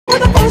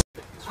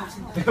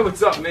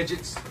What's up,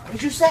 midgets?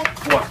 What'd you say?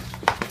 What?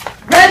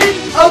 Ready?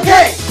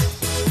 Okay!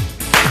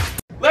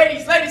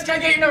 Ladies, can I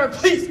get your number,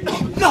 please?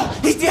 No,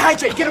 he's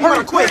dehydrated. Get him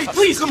water quick.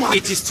 Please, come on.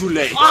 It is too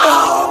late.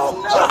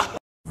 Oh, no.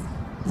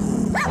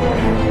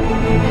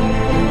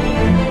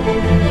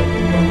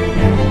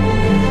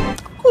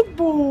 Good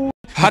boy.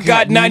 I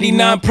got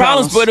 99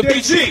 problems, but a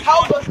PG.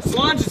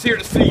 Solange is here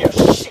to see you.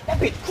 Shit, that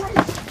bitch crazy.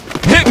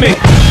 Hit me!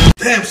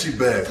 Damn, she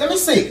bad. Let me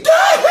see.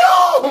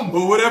 Damn!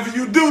 But whatever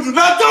you do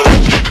not do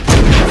it!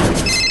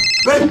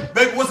 Baby,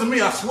 it wasn't me,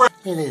 I swear.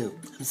 Hello,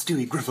 I'm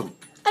Stewie Griffin.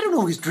 I don't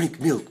always drink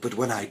milk, but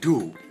when I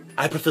do,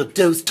 I prefer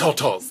dose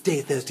Totals.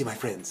 Stay thirsty, my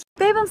friends.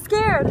 Babe, I'm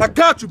scared. I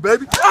got you,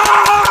 baby.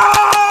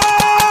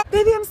 Ah!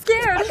 Baby, I'm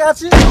scared. I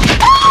got you.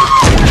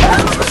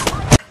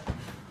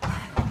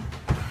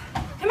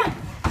 Come on,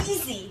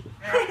 easy.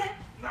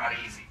 Not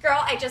easy.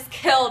 Girl, I just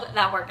killed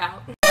that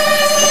workout.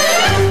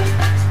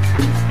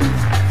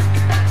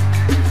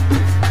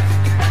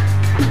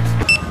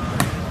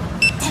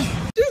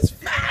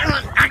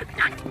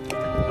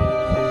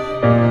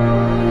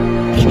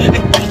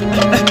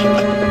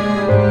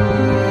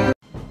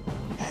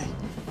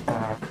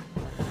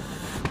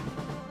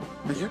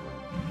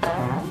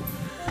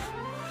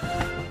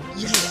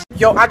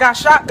 Yo, I got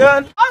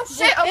shotgun. Oh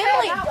shit,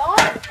 okay.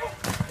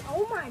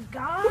 Oh my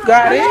god. You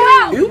got it.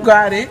 You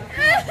got it.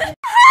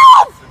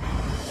 Help!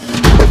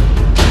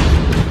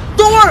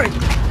 Don't worry.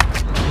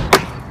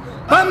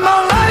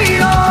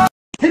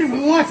 Hit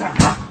him once,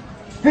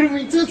 hit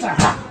him two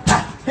times,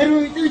 hit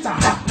him three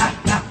times.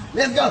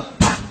 Let's go.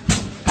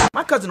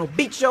 My cousin will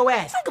beat your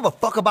ass. I don't give a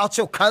fuck about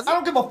your cousin. I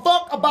don't give a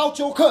fuck about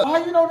your cousin. How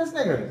you know this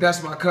nigga?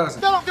 That's my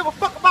cousin. I don't give a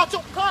fuck about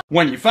your cousin.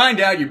 When you find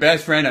out your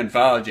best friend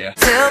unfollowed you.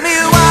 Tell me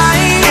why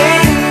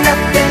ain't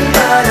nothing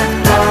but a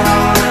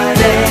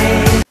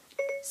party.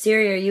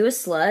 Siri, are you a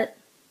slut?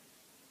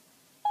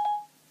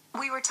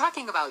 We were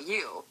talking about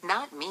you,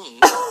 not me.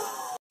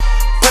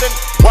 Put in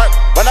work,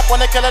 run up on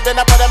the killer, then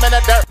I put him in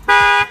the dirt.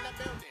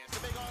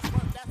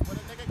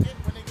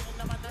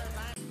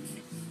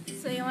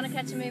 So you want to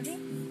catch a movie?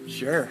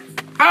 Sure.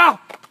 Ow!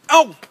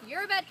 Oh!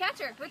 You're a bad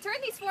catcher.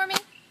 Return these for me.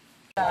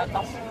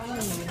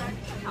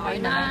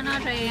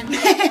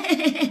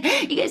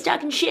 You guys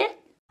talking shit?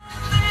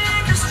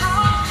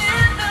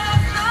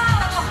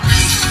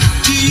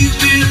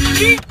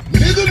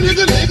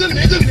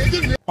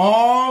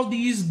 All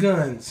these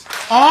guns.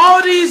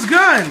 All these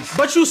guns.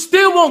 But you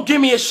still won't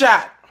give me a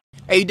shot.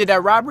 Hey, you did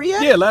that robbery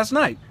yet? Yeah, last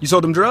night. You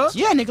sold them drugs?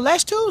 Yeah, nigga,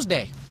 last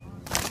Tuesday.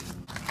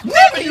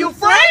 Nigga, you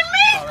framed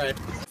me? Alright.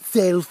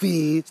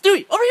 Selfie.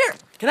 Stewie, over here.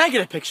 Can I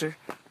get a picture?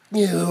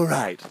 You're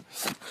right.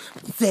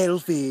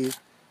 Selfie.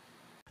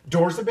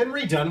 Doors have been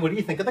redone. What do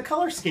you think of the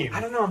color scheme? I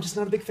don't know, I'm just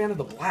not a big fan of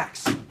the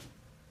blacks.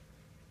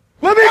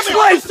 Let me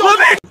explain. Let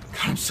me.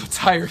 God, I'm so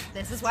tired.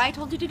 This is why I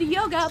told you to do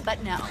yoga,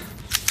 but no.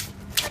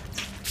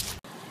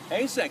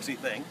 Hey, sexy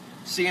thing.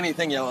 See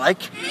anything you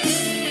like?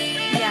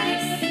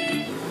 Yes.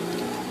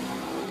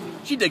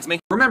 She digs me.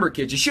 Remember,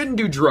 kids, you shouldn't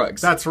do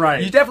drugs. That's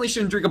right. You definitely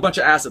shouldn't drink a bunch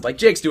of acid like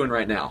Jake's doing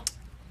right now.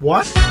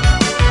 What?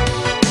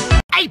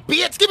 Hey,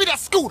 bitch, give me that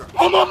scooter.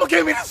 My mama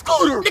gave me the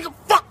scooter. Nigga,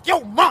 fuck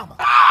your mama.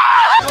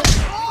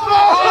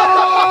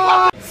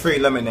 Free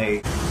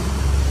lemonade.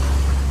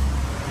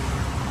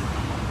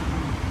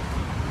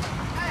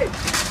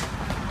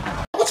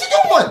 What you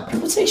doing?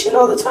 People take shit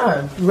all the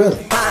time.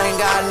 Really? I ain't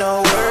got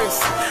no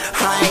words.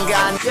 I ain't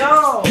got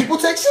Yo. People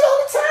take shit all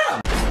the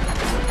time.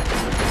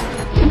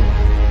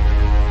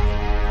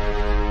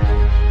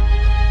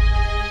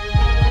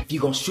 If you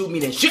gonna shoot me,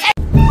 then shoot.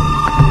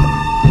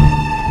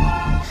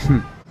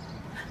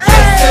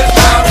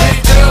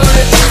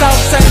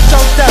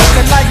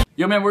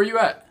 Yo, man, where you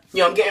at?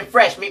 Yo, I'm getting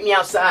fresh. Meet me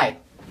outside.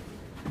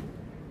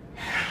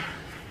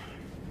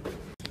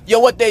 Yo,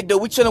 what they do?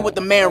 We chilling with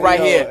the man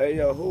right here. Hey,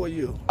 yo, who are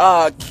you?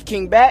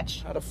 King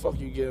Batch? How the fuck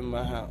you get in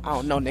my house? I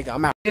don't know, nigga.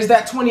 I'm out. Is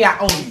that 20 I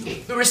owe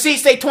you? The receipt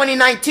say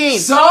 2019.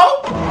 So?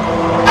 Oh,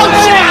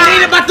 shit! It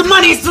ain't about the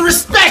money. It's the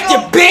respect, you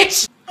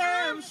bitch!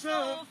 I'm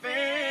so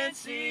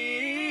fancy.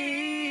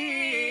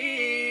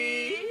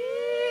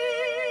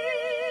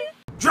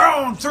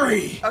 Drone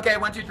 3. Okay,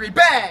 1, 2, 3,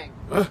 bang!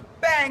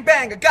 Bang,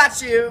 bang, I got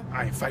you.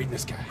 I ain't fighting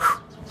this guy.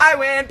 I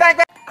win, bang,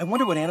 bang. I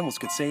wonder what animals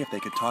could say if they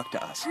could talk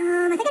to us.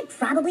 I think I'd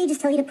probably just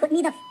tell you to put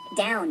me the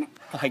down.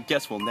 I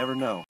guess we'll never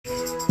know.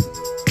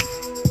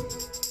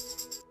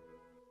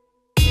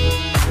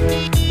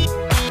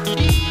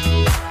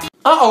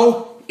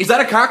 Uh-oh. Is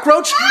that a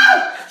cockroach?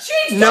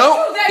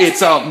 No,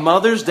 it's a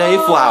Mother's Day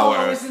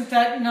flower. Isn't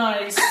that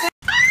nice?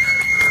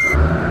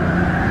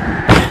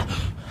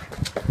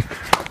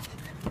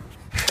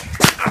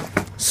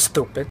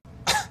 Stupid.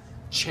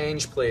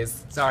 Change,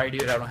 please. Sorry,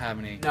 dude, I don't have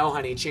any. No,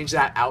 honey, change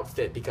that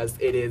outfit because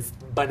it is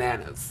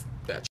bananas,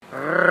 bitch.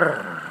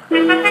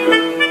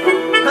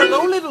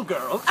 Hello, little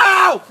girl.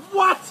 Ow!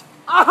 What?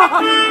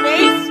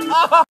 Mace?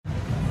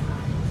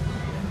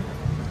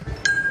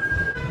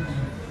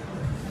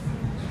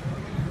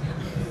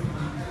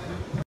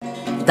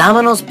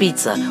 Domino's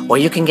Pizza, where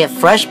you can get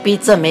fresh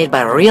pizza made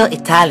by real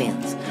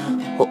Italians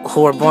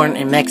who were born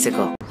in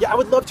Mexico. Yeah, I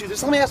would love to.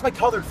 Just let me ask my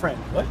colored friend.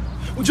 What?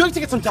 Would you like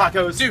to get some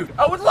tacos? Dude,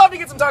 I would love to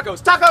get some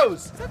tacos.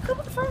 Tacos!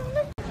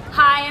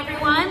 Hi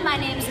everyone, my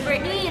name's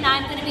Brittany and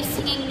I'm gonna be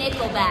singing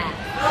Nickelback.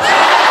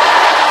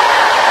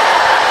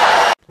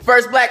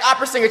 First black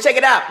opera singer, check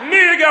it out.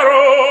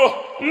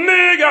 Nigaro,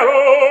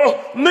 nigaro,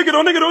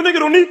 nigaro, nigaro,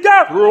 nigaro,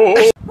 nigaro.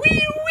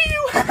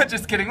 Wee-wee.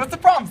 Just kidding. What's the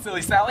problem,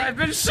 silly Sally? I've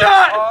been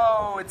shot!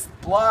 Oh, it's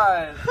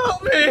blood.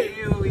 Help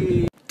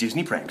me!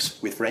 Disney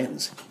pranks with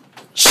friends.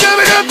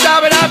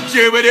 Shoo-ba-doop-da-ba-dop,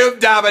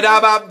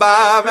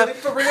 shoo-ba-doop-da-ba-da-ba-ba.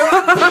 For real?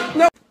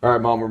 No.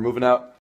 Alright, Mom, we're moving out.